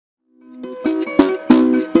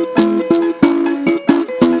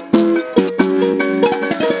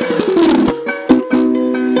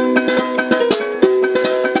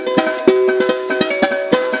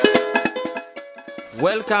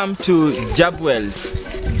welcome to Jabwell.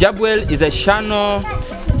 Jabwell is a channel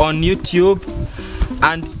on YouTube,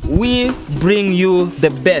 and we bring you the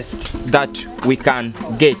best that we can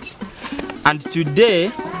get. And today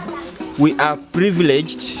we are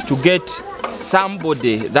privileged to get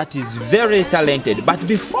somebody that is very talented. But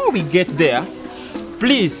before we get there,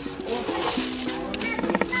 please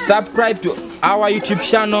subscribe to our YouTube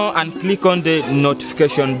channel and click on the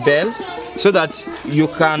notification bell so that you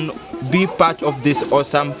can be part of this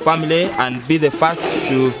awesome family and be the first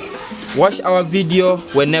to watch our video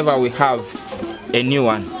whenever we have a new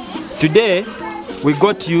one. Today we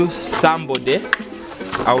got you somebody.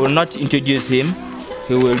 I will not introduce him.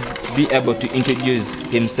 He will be able to introduce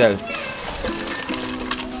himself.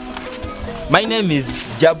 My name is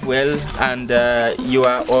Jabwell, and you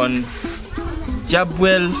are on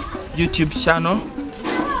Jabwell YouTube channel.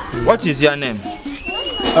 What is your name?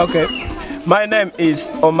 Okay, my name is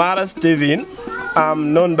Omar Steven.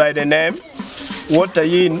 I'm known by the name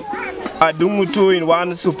Watayin Adungu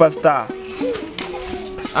 2-in-1 Superstar.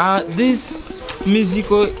 This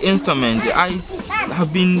musical instrument, I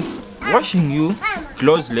have been watching you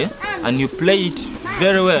closely and you play it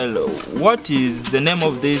very well. What is the name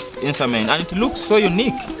of this instrument? And it looks so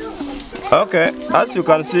unique. Okay, as you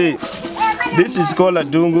can see, this is called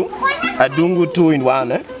Adungu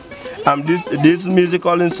 2-in-1. This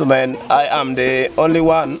musical instrument, I am the only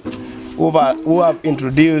one who have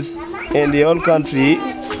introduced in the whole country,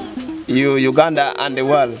 Uganda and the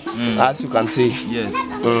world, as you can see. Yes.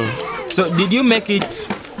 So did you make it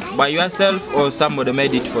by yourself or somebody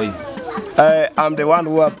made it for you? I'm the one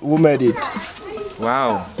who made it.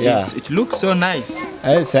 Wow. Yeah. It looks so nice.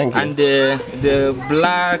 Thank you. And the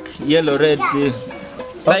black, yellow, red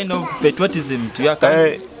sign of patriotism to your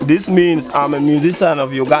country. This means I'm a musician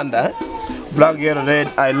of Uganda. Black, yellow, red.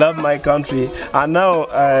 I love my country. And now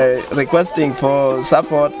requesting for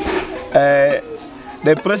support.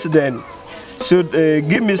 The president should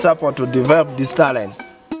give me support to develop these talents.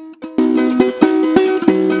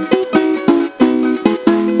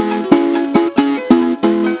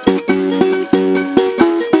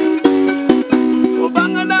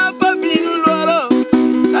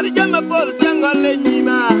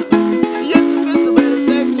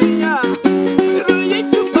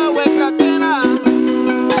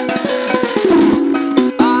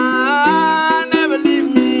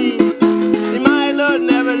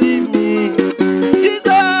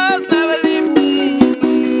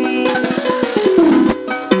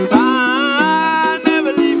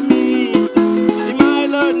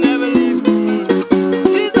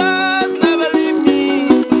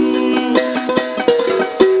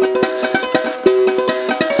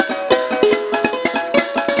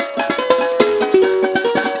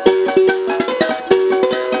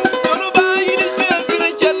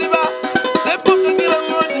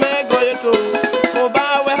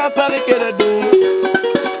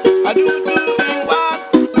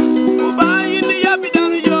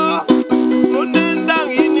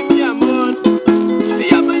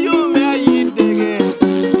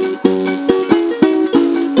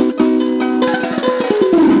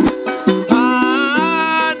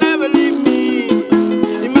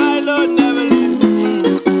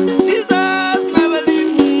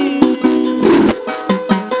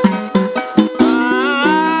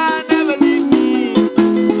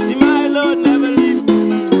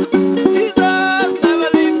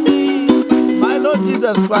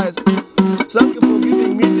 Jesus Christ, thank you for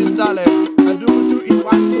giving me this talent and do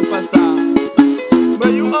 2-in-1 superstar.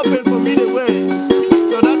 May you open for me the way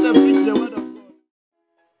so that I preach the word of God.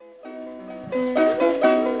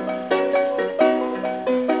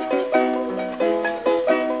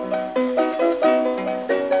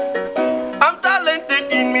 I'm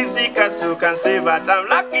talented in music, as you can see, but I'm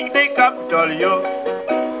lacking the capital, yo.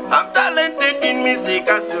 I'm talented in music,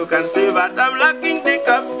 as you can see, but I'm lacking the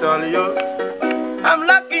capital, yo. I'm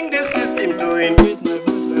lacking the system to increase my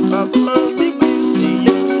voice and perform big music,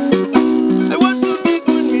 yo. I want to be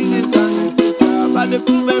good musician in future, but the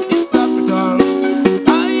problem is capital. I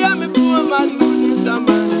am a poor man who needs some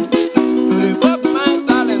money to develop my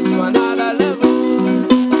talents to another level.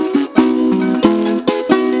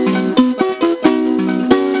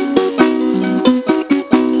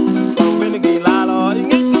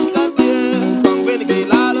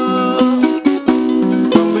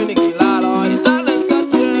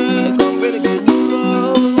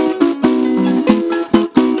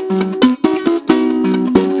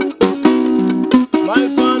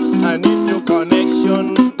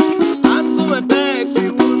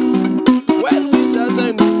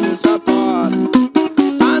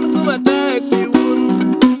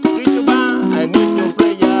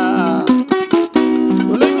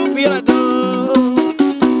 Mira do,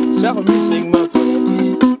 Shako music my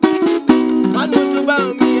poetry. I know to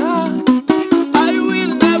bound me, I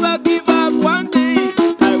will never give up. One day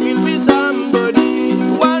I will be somebody.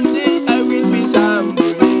 One day I will be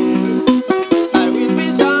somebody. I will be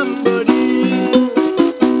somebody.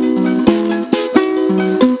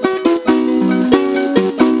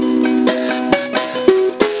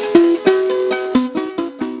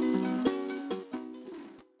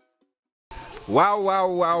 Wow, wow,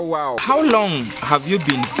 wow, wow. How long have you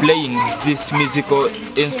been playing this musical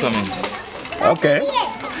instrument? Okay.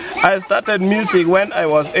 I started music when I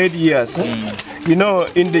was 8 years. You know,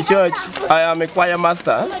 in the church, I am a choir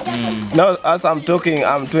master. Now, as I'm talking,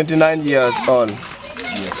 I'm 29 years old.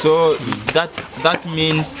 So that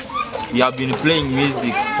means you have been playing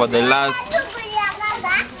music for the last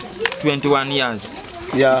 21 years,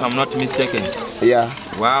 Yeah. if I'm not mistaken. Yeah.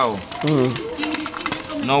 Wow.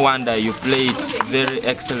 No wonder you play it very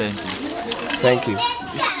excellent. Thank you.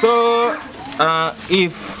 So,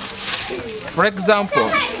 if, for example,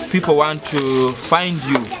 people want to find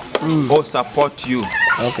you or support you,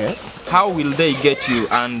 Okay. how will they get you?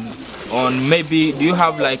 And on maybe, do you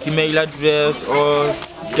have like email address or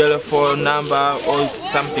telephone number or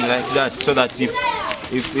something like that, so that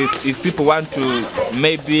if people want to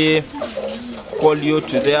maybe call you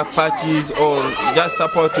to their parties or just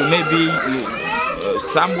support you, maybe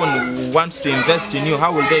someone who wants to invest in you,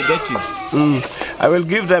 how will they get you? I will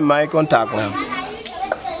give them my contact now.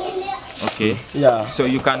 Okay. Yeah. So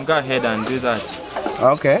you can go ahead and do that.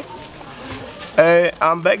 Okay.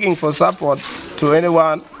 I'm begging for support to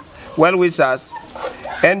anyone, well-wishers,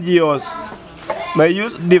 NGOs. May you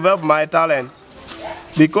develop my talents,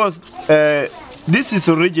 because this is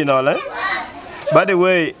original. By the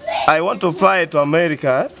way, I want to fly to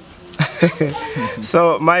America.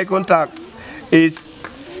 So my contact is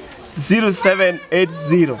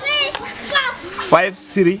 0780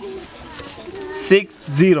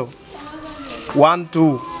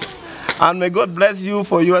 536012. And may God bless you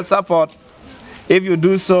for your support if you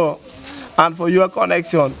do so, and for your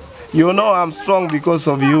connection. You know I'm strong because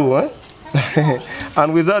of you.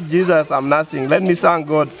 And without Jesus, I'm nothing. Let me thank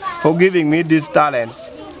God for giving me these talents.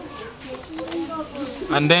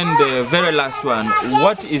 And then the very last one,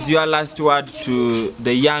 what is your last word to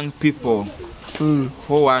the young people who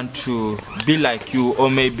want to be like you or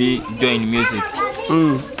maybe join music?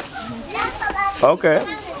 Okay.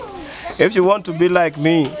 If you want to be like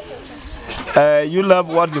me, you love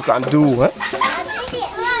what you can do.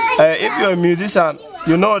 If you're a musician,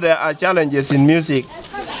 you know there are challenges in music.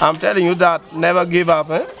 I'm telling you that, never give up.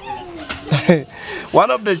 One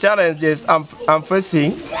of the challenges I'm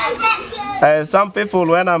facing, some people,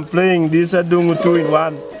 when I'm playing this Adungu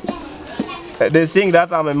 2-in-1, they think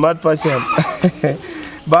that I'm a mad person.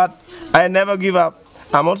 But I never give up.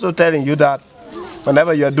 I'm also telling you that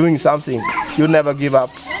whenever you're doing something, you never give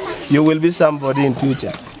up. You will be somebody in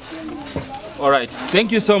future. All right.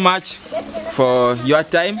 Thank you so much for your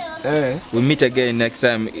time. We'll meet again next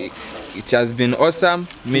time. It has been awesome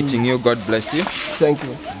meeting you. God bless you. Thank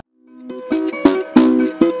you.